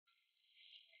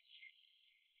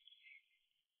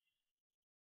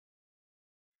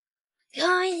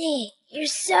Connie, you're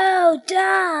so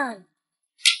dumb.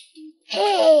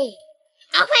 Hey!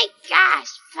 Oh my gosh,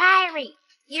 Fiery!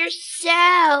 You're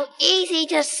so easy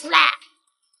to slap.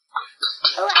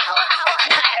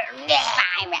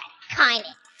 Fiery, Connie,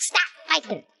 stop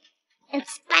fighting. And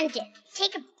Sponges,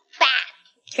 take a bath.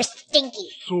 You're stinky.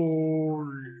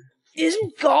 Sorry.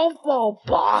 Isn't Golf Ball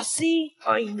bossy?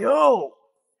 I know.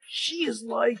 She is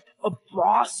like a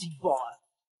bossy bot.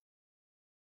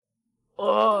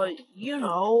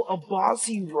 A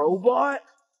bossy robot?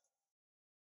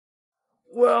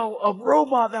 Well, a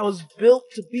robot that was built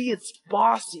to be its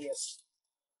bossiest.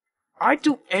 I'd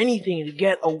do anything to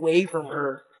get away from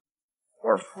her.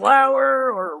 Or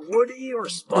Flower, or Woody, or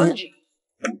Spongy.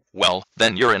 Well,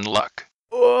 then you're in luck.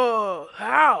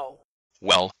 How?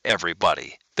 Well,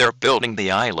 everybody, they're building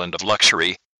the island of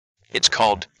luxury. It's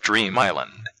called Dream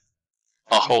Island.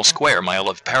 A whole square mile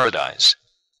of paradise.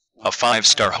 A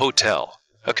 5-star hotel,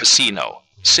 a casino,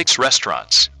 6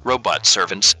 restaurants, robot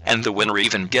servants, and the winner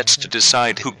even gets to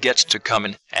decide who gets to come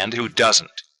in and who doesn't.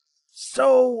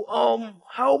 So,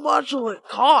 how much will it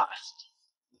cost?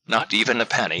 Not even a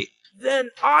penny. Then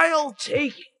I'll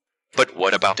take it. But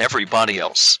what about everybody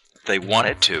else? They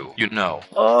wanted to, you know.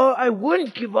 I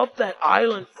wouldn't give up that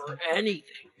island for anything.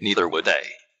 Neither would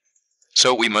they.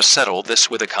 So we must settle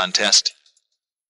this with a contest.